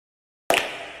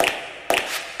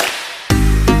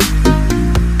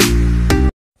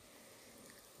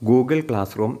Google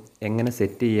class room എങ്ങനെ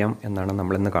set ചെയ്യാം എന്നാണ്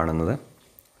നമ്മളിന്ന് കാണുന്നത്.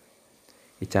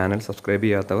 ഈ ചാനൽ സബ്സ്ക്രൈബ്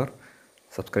ചെയ്യാത്തവർ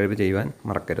സബ്സ്ക്രൈബ് ചെയ്യുവാൻ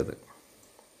മറക്കരുത്.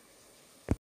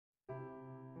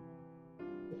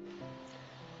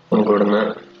 നമുക്ക് ഇവിടുന്ന്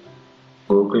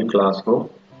ഗൂഗിൾ ക്ലാസ് റൂം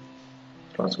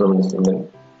സിമ്പൽ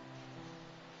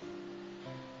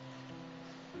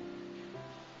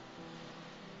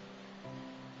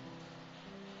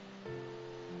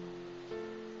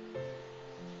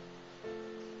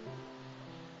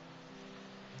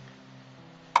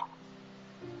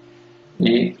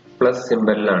ഈ പ്ലസ്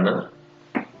സിമ്പലിലാണ്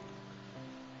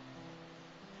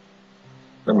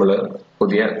നമ്മൾ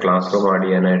പുതിയ ക്ലാസ് റൂം ആഡ്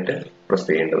ചെയ്യാനായിട്ട് പ്രസ്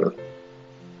ചെയ്യേണ്ടത്.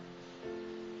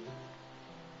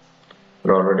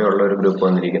 ഓൾറെഡി ഉള്ള ഒരു ഗ്രൂപ്പ്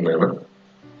വന്നിരിക്കുന്നതാണ്.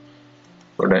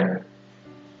 ഇവിടെ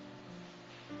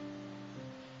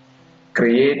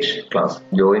ക്രിയേറ്റ് ക്ലാസ്,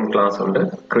 ജോയിൻ ക്ലാസ് ഉണ്ട്,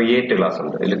 ക്രിയേറ്റ് ക്ലാസ്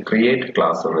ഉണ്ട്. ഇതിൽ ക്രിയേറ്റ്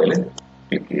ക്ലാസ് എന്നതിൽ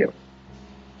ക്ലിക്ക് ചെയ്യാം.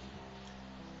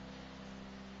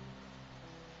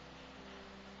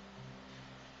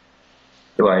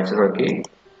 ഇത് വായിച്ചു നോക്കി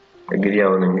അഗ്രി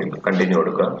ആവുന്നെങ്കിൽ കണ്ടിന്യൂ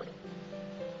കൊടുക്കുക.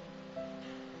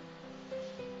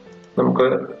 നമുക്ക്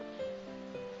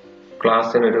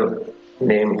ക്ലാസ്സിനൊരു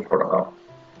നെയിം കൊടുക്കാം.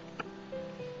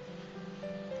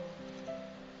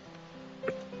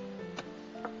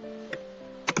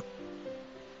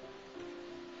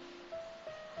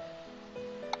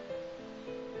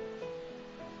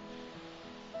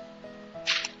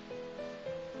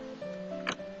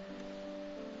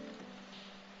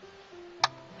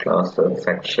 ക്ലാസ്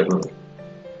സെക്ഷൻ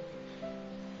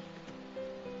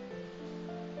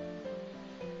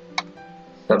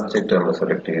സബ്ജക്റ്റ് നമ്മൾ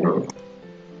സെലക്ട് ചെയ്യുന്നു.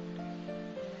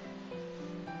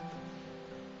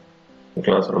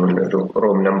 ക്ലാസ് റൂമിന്റെ ഒരു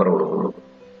റൂം നമ്പർ കൊടുക്കുന്നു.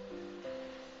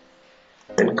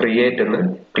 ക്രിയേറ്റ് എന്ന്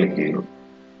ക്ലിക്ക് ചെയ്യുന്നു.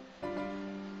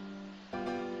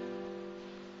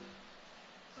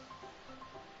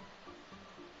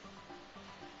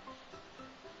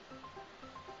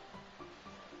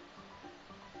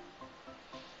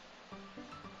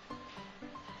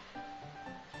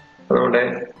 നമ്മുടെ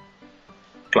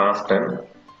ക്ലാസ് 10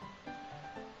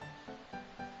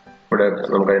 ഇവിടെ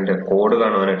നമുക്ക് അതിന്റെ കോഡ്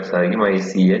കാണുവാനായിട്ട് സാധിക്കും.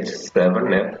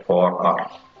 ICH7F4R.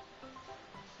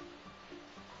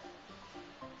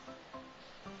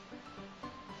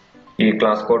 ഈ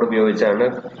ക്ലാസ് കോഡ് ഉപയോഗിച്ചാണ്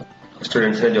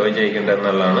സ്റ്റുഡൻസിനെ ജോയിൻ ചെയ്യിക്കേണ്ടത്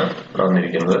എന്നുള്ളതാണ്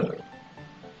വന്നിരിക്കുന്നത്.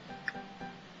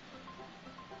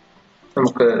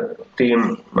 നമുക്ക് തീം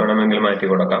വേണമെങ്കിൽ മാറ്റി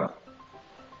കൊടുക്കാം.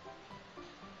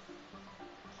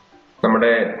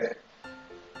 നമ്മുടെ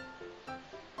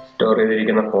സ്റ്റോർ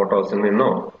ചെയ്തിരിക്കുന്ന ഫോട്ടോസിൽ നിന്നോ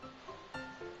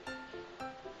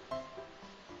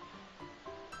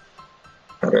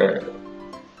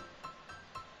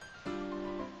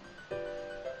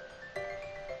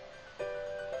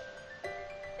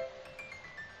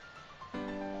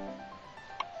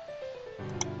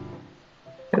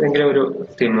ഏതെങ്കിലും ഒരു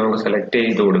തീം നമുക്ക് സെലക്ട്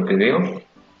ചെയ്ത് കൊടുക്കുകയോ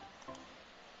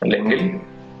അല്ലെങ്കിൽ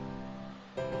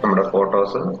നമ്മുടെ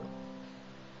ഫോട്ടോസ്,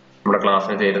 നമ്മുടെ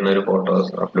ക്ലാസ്സിന് ചേരുന്ന ഒരു ഫോട്ടോസ്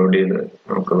അപ്ലോഡ് ചെയ്ത്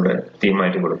നമുക്കിവിടെ തീം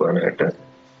മാറ്റി കൊടുക്കാനായിട്ട്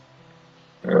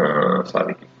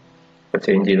സാധിക്കും.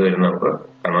 ചേഞ്ച് ചെയ്ത് വരുന്ന നമുക്ക്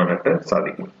കാണാനായിട്ട്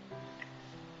സാധിക്കും.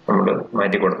 നമ്മൾ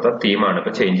മാറ്റി കൊടുത്ത തീമാണ്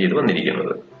ഇപ്പൊ ചേഞ്ച് ചെയ്ത്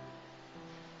വന്നിരിക്കുന്നത്.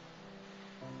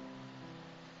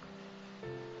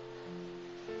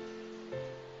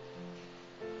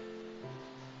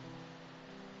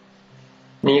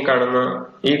 ഈ കാണുന്ന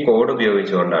ഈ കോഡ്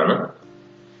ഉപയോഗിച്ചുകൊണ്ടാണ്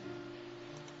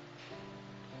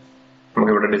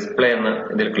നമുക്കിവിടെ ഡിസ്പ്ലേ എന്ന്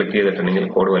ഇതിൽ ക്ലിക്ക് ചെയ്തിട്ടുണ്ടെങ്കിൽ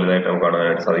കോഡ് വലുതായിട്ട് നമുക്ക്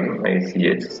കാണാനായിട്ട് സാധിക്കും.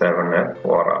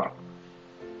 ICH7F4R.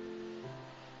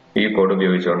 ഈ കോഡ്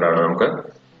ഉപയോഗിച്ചുകൊണ്ടാണ് നമുക്ക്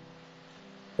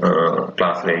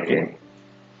ക്ലാസ്സിലേക്ക്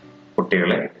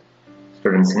കുട്ടികളെ,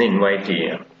 സ്റ്റുഡൻസിനെ ഇൻവൈറ്റ്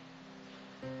ചെയ്യാം.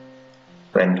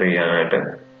 എൻറ്റർ ചെയ്യാനായിട്ട്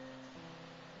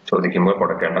ചോദിക്കുമ്പോൾ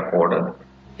കൊടുക്കേണ്ട കോഡ്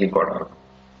ഈ കോഡാണ്.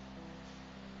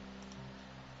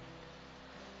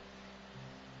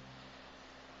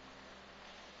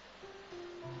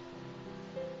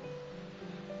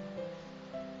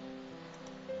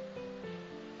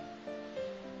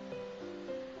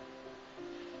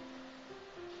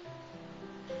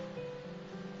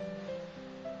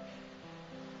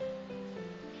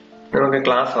 നമുക്ക്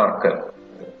ക്ലാസ് വർക്ക്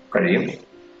കഴിയും.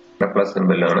 പ്ലസ്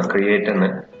സിമ്പിളാണ്. ക്രിയേറ്റ് എന്ന്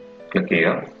ക്ലിക്ക്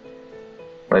ചെയ്യുക.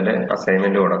 അതിൽ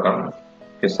അസൈൻമെന്റ് കൊടുക്കാം,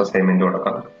 ക്വിസ് അസൈൻമെന്റ്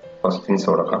കൊടുക്കാം, ക്വസ്റ്റ്യൻസ്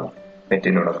കൊടുക്കാം,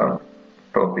 മെറ്റീരിയൽ കൊടുക്കാം,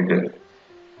 ടോപ്പിക്.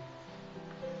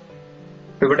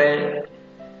 ഇവിടെ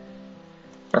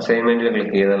അസൈൻമെന്റിൽ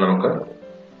ക്ലിക്ക് ചെയ്താൽ നമുക്ക്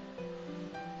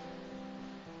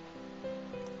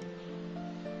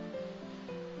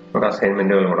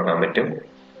അസൈൻമെന്റുകൾ കൊടുക്കാൻ പറ്റും.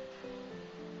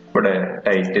 ഇവിടെ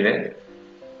ടൈറ്റില്,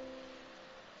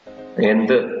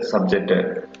 എന്ത് സബ്ജക്റ്റ്,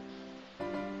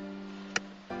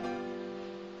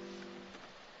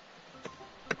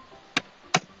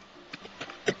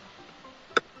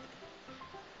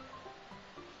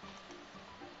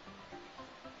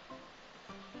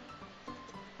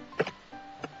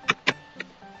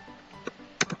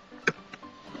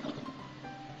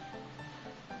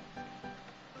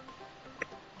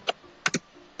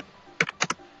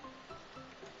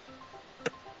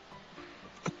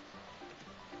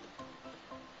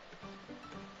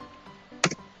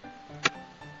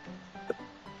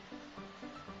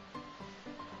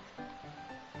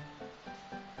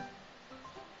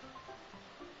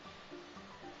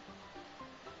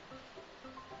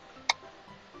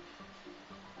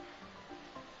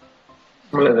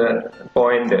 നമ്മളിത്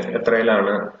പോയിന്റ്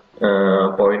എത്രയിലാണ്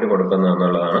പോയിന്റ് കൊടുക്കുന്നത്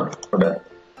എന്നുള്ളതാണ് ഇവിടെ.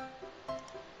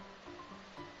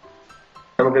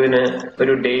 നമുക്കിതിന്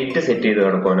ഒരു ഡേറ്റ് സെറ്റ് ചെയ്ത്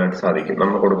കൊടുക്കാനായിട്ട് സാധിക്കും.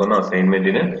 നമ്മൾ കൊടുക്കുന്ന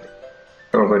അസൈൻമെന്റിന്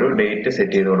നമുക്കൊരു ഡേറ്റ്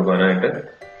സെറ്റ് ചെയ്ത് കൊടുക്കാനായിട്ട്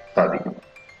സാധിക്കും.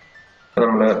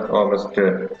 നമ്മൾ ഓഗസ്റ്റ്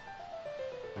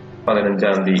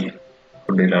 15-ാം തീയതി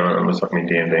കുട്ടിയിലാണ് നമ്മൾ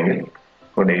സബ്മിറ്റ് ചെയ്യേണ്ടതെങ്കിൽ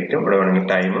ഡേറ്റും ഇവിടെ വേണമെങ്കിൽ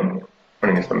ടൈമും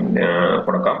വേണമെങ്കിൽ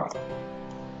കൊടുക്കാം.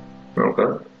 നമുക്ക്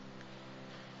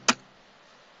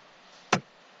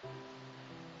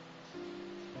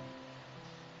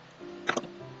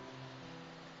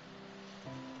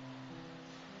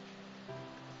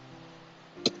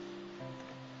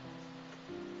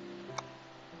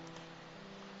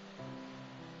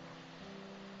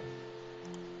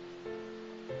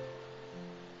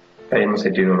ടൈം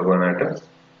സെറ്റ് ചെയ്ത് കൊടുക്കാനായിട്ട്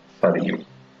സാധിക്കും.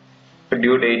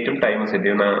 ഡ്യൂ ഡേറ്റും ടൈമും സെറ്റ്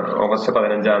ചെയ്യുന്ന ഓഗസ്റ്റ്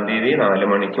 15-ാം തീയതി 4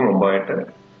 മണിക്ക് മുമ്പായിട്ട്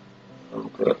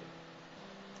നമുക്ക്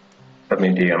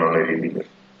സബ്മിറ്റ് ചെയ്യാനുള്ള രീതിയിൽ.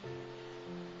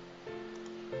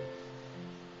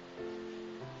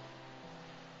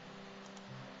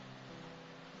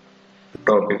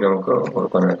 ടോപ്പിക് നമുക്ക്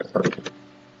കൊടുക്കാനായിട്ട് സാധിക്കും.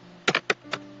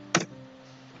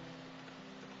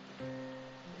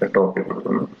 ടോപ്പിക്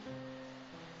കൊടുക്കുന്നു.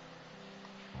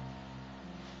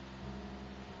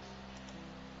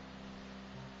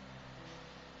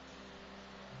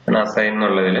 അസൈൻ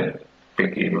എന്നുള്ളതിൽ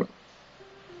ക്ലിക്ക് ചെയ്യുന്നു.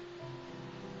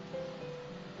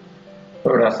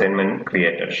 ഇവിടെ അസൈൻമെന്റ്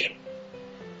ക്രിയേറ്റഡ്.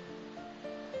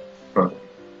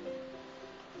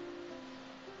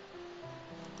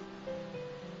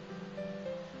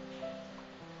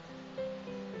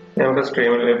 നമുക്ക്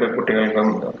സ്ട്രീമിലേക്ക് കുട്ടികൾക്കും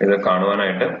ഇത്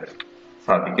കാണുവാനായിട്ട്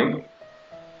സാധിക്കും.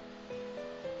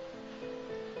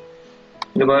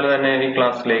 ഇതുപോലെ തന്നെ ഈ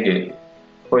ക്ലാസ്സിലേക്ക്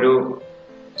ഒരു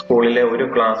സ്കൂളിലെ ഒരു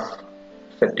ക്ലാസ്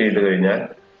സെറ്റ് ചെയ്ത് കഴിഞ്ഞാൽ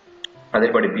അതിൽ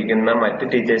പഠിപ്പിക്കുന്ന മറ്റ്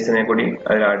ടീച്ചേഴ്സിനെ കൂടി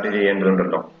അതിൽ ആഡ്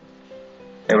ചെയ്യേണ്ടതുണ്ടല്ലോ.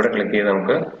 ഇവിടെ ക്ലിക്ക് ചെയ്ത്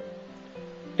നമുക്ക്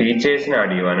ടീച്ചേഴ്സിനെ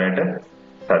ആഡ് ചെയ്യുവാനായിട്ട്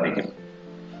സാധിക്കും.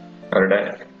 അവരുടെ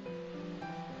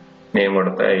നെയിം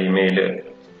കൊടുത്ത ഇമെയിൽ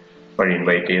വഴി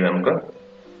ഇൻവൈറ്റ് ചെയ്ത് നമുക്ക്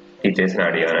ടീച്ചേഴ്സിനെ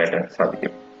ആഡ് ചെയ്യാനായിട്ട്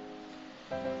സാധിക്കും.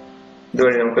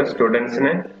 ഇതുവഴി നമുക്ക്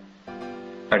സ്റ്റുഡൻസിനെ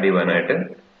ആഡ് ചെയ്യുവാനായിട്ട്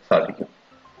സാധിക്കും.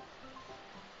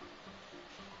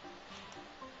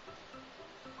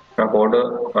 ആ കോഡ്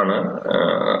ആണ്.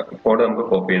 കോഡ് നമുക്ക്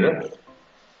കോപ്പി ചെയ്ത്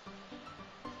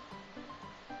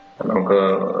നമുക്ക്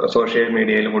സോഷ്യൽ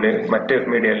മീഡിയയിൽ കൂടി മറ്റ്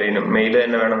മീഡിയയിലും മെയിൽ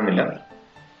തന്നെ വേണമെന്നില്ല.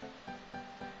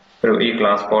 ഈ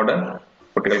ക്ലാസ് കോഡ്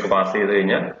കുട്ടികൾക്ക് പാസ് ചെയ്ത്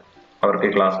കഴിഞ്ഞാൽ അവർക്ക്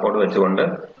ഈ ക്ലാസ് കോഡ് വെച്ചുകൊണ്ട്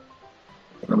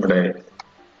നമ്മുടെ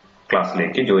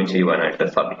ക്ലാസ്സിലേക്ക് ജോയിൻ ചെയ്യുവാനായിട്ട്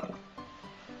സാധിക്കും.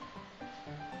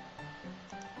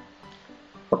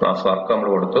 ക്ലാസ് വർക്ക് നമ്മൾ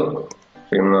കൊടുത്തു.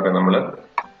 എന്ന് പറയുന്നത് നമ്മൾ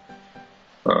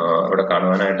ഇവിടെ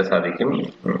കാണുവാനായിട്ട് സാധിക്കും.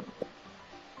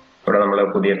 ഇവിടെ നമ്മൾ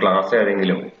പുതിയ ക്ലാസ്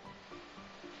ഏതെങ്കിലും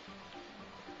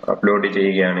അപ്ലോഡ്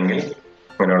ചെയ്യുകയാണെങ്കിൽ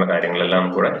അങ്ങനെയുള്ള കാര്യങ്ങളെല്ലാം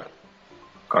കൂടെ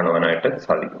കാണുവാനായിട്ട്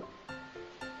സാധിക്കും.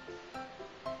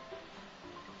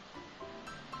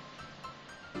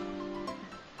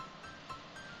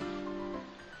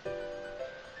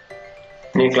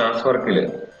 ഈ ക്ലാസ് വർക്കിൽ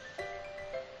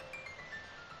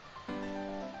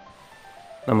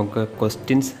നമുക്ക്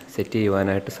ക്വസ്റ്റ്യൻസ് സെറ്റ്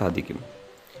ചെയ്യുവാനായിട്ട് സാധിക്കും.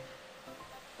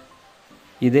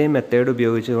 ഇതേ മെത്തേഡ്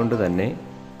ഉപയോഗിച്ചുകൊണ്ട് തന്നെ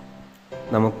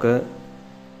നമുക്ക്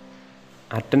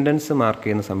അറ്റൻഡൻസ് മാർക്ക്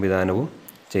ചെയ്യുന്ന സംവിധാനവും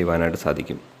ചെയ്യുവാനായിട്ട്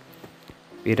സാധിക്കും.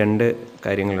 ഈ രണ്ട്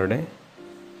കാര്യങ്ങളുടെ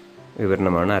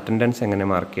വിവരണമാണ് അറ്റൻഡൻസ് എങ്ങനെ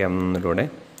മാർക്ക് ചെയ്യാമെന്നതിലൂടെ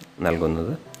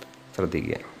നൽകുന്നത്.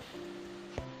 ശ്രദ്ധിക്കുക.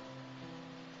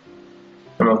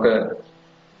 നമുക്ക്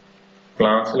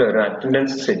ക്ലാസ്സിൽ ഒരു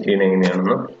അറ്റൻഡൻസ് സെറ്റ് ചെയ്യുന്നത്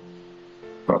എങ്ങനെയാണെന്ന്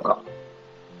നോക്കാം.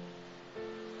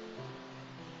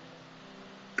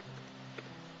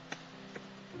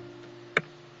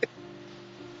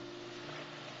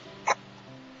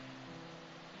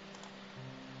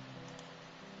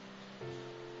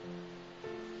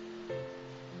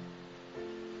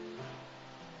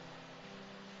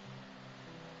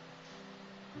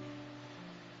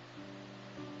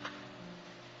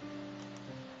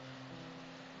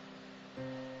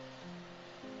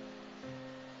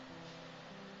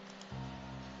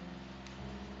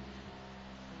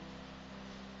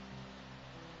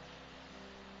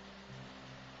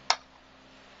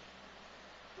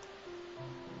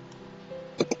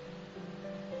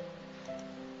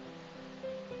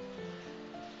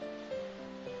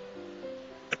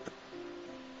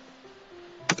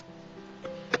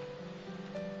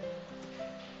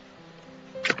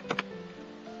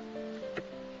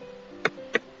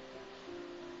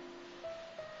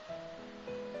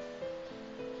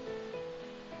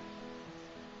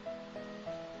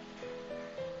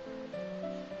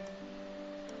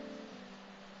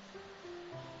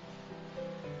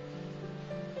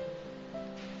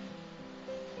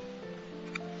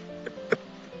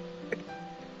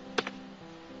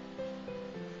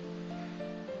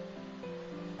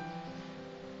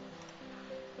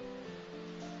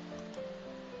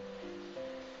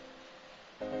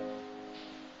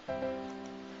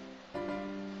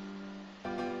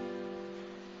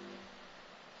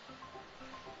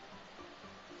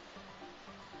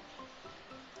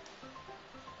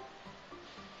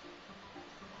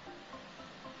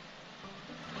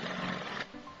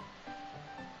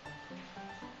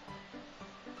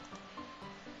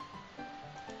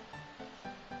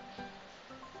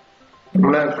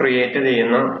 നമ്മൾ ക്രിയേറ്റ്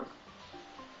ചെയ്യുന്ന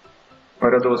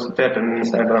ഓരോ ദിവസത്തെ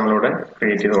അറ്റൻഡൻസ് ആയിട്ട് നമ്മളിവിടെ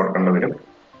ക്രിയേറ്റ് ചെയ്ത് കൊടുക്കേണ്ടി വരും.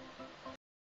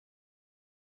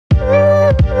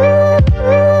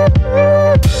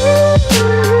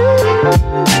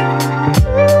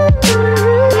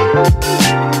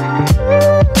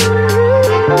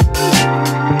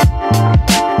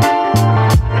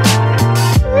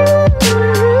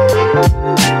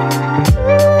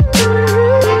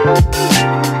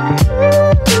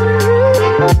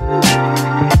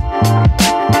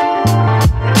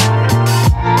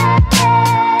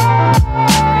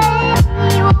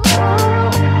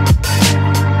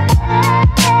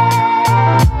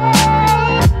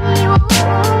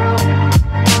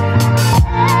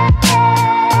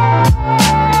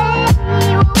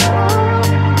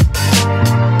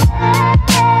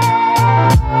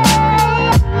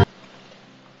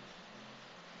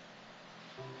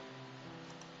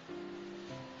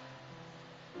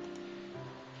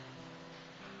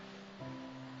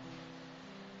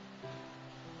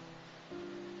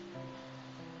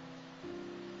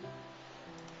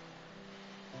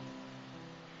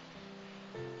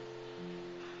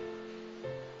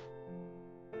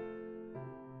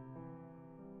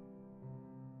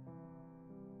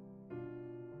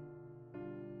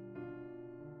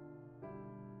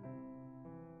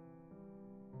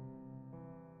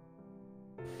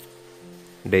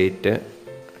 ഡേറ്റ്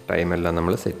ടൈമെല്ലാം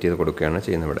നമ്മൾ സെറ്റ് ചെയ്ത് കൊടുക്കുകയാണ്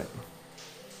ചെയ്യുന്നത്.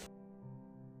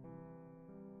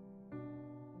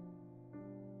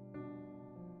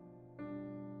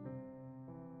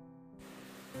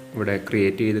 ഇവിടെ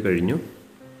ക്രിയേറ്റ് ചെയ്ത് കഴിഞ്ഞു.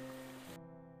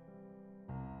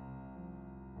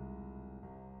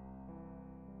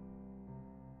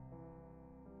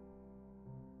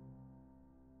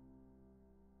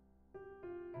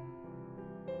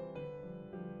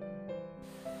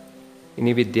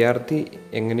 ഇനി വിദ്യാർത്ഥി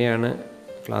എങ്ങനെയാണ്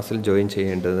ക്ലാസ്സിൽ ജോയിൻ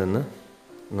ചെയ്യേണ്ടതെന്ന്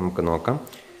നമുക്ക് നോക്കാം.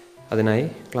 അതിനായി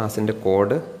ക്ലാസ്സിൻ്റെ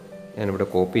കോഡ് ഞാനിവിടെ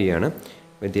കോപ്പി ചെയ്യുകയാണ്.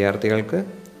 വിദ്യാർത്ഥികൾക്ക്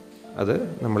അത്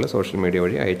നമ്മൾ സോഷ്യൽ മീഡിയ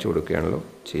വഴി അയച്ചു കൊടുക്കുകയാണല്ലോ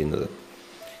ചെയ്യുന്നത്.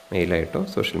 മെയിലായിട്ടോ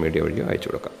സോഷ്യൽ മീഡിയ വഴിയോ അയച്ചു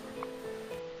കൊടുക്കാം.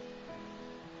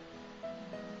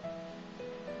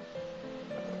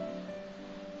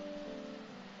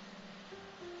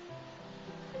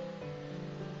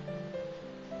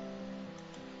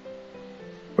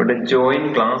 ഇവിടെ ജോയിൻ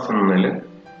ക്ലാസ് എന്നതിൽ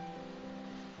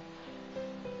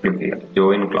ക്ലിക്ക് ചെയ്യാം.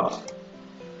 Join class.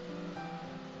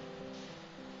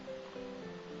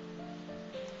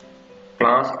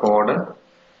 ക്ലാസ് കോഡ്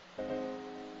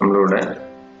നമ്മളിവിടെ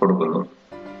കൊടുക്കുന്നു.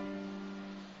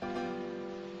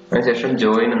 അതിനുശേഷം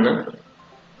ജോയിൻ എന്ന്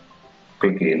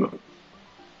ക്ലിക്ക് ചെയ്യുന്നു.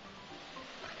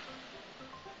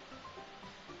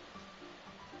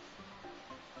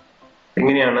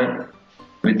 ഇങ്ങനെയാണ്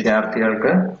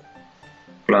വിദ്യാർത്ഥികൾക്ക്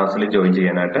ക്ലാസ്സിൽ ജോയിൻ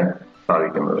ചെയ്യാനായിട്ട്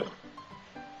സാധിക്കുന്നത്.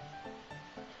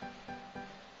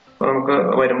 നമുക്ക്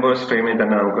വരുമ്പോൾ സ്ട്രീമിൽ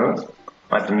തന്നെ നമുക്ക്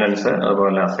അറ്റൻഡൻസ്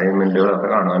അതുപോലെ അസൈൻമെന്റുകളൊക്കെ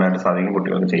കാണുവാനായിട്ട് സാധിക്കും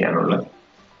കുട്ടികൾക്ക് ചെയ്യാനുള്ള.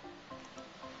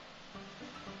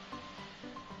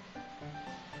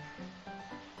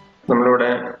 നമ്മളിവിടെ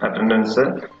അറ്റൻഡൻസ്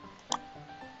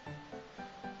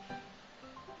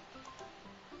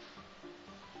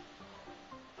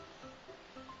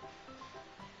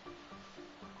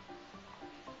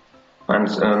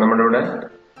നമ്മളിവിടെ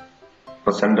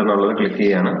പ്രസന്റ് എന്നുള്ളത് ക്ലിക്ക്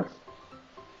ചെയ്യാണ്.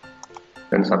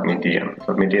 സബ്മിറ്റ് ചെയ്യണം.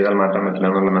 സബ്മിറ്റ് ചെയ്താൽ മാറ്റാൻ പറ്റില്ല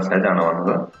എന്നുള്ള മെസ്സേജ് ആണ്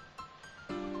വന്നത്.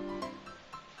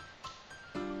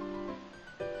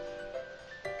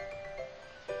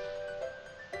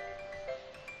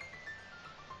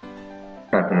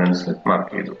 അറ്റൻഡൻസ്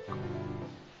മാർക്ക് ചെയ്തു.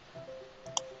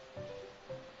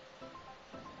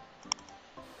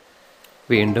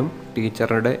 വീണ്ടും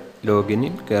ടീച്ചറുടെ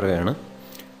ലോഗിനിൽ കയറുകയാണ്.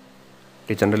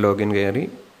 ടീച്ചറിൻ്റെ ലോഗിൻ കയറി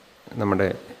നമ്മുടെ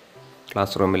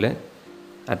ക്ലാസ് റൂമിൽ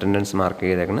അറ്റൻഡൻസ് മാർക്ക്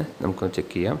ചെയ്തേക്കണം. നമുക്ക്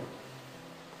ചെക്ക് ചെയ്യാം.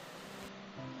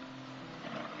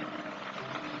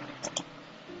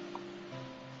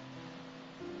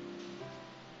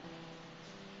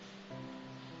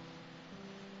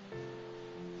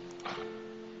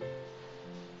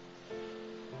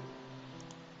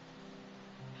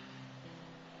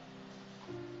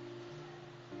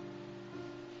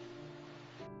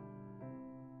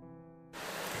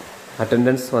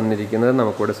 അറ്റൻഡൻസ് വന്നിരിക്കുന്നത്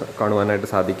നമുക്കിവിടെ കാണുവാനായിട്ട്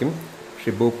സാധിക്കും.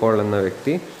 ഷിബു പോൾ എന്ന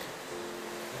വ്യക്തി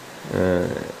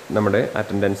നമ്മുടെ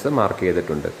അറ്റൻഡൻസ് മാർക്ക്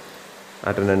ചെയ്തിട്ടുണ്ട്.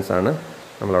 അറ്റൻഡൻസാണ്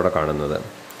നമ്മളവിടെ കാണുന്നത്.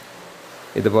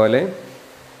 ഇതുപോലെ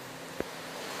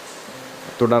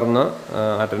തുടർന്ന്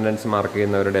അറ്റൻഡൻസ് മാർക്ക്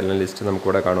ചെയ്യുന്നവരുടെ എല്ലാം ലിസ്റ്റ്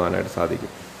നമുക്കിവിടെ കാണുവാനായിട്ട്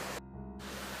സാധിക്കും.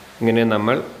 ഇങ്ങനെ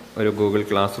നമ്മൾ ഒരു ഗൂഗിൾ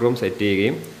ക്ലാസ് റൂം സെറ്റ്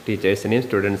ചെയ്യുകയും ടീച്ചേഴ്സിനെയും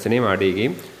സ്റ്റുഡൻസിനെയും ആഡ്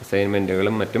ചെയ്യുകയും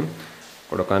അസൈൻമെൻറ്റുകളും മറ്റും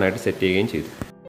കൊടുക്കാനായിട്ട് സെറ്റ് ചെയ്യുകയും ചെയ്തു.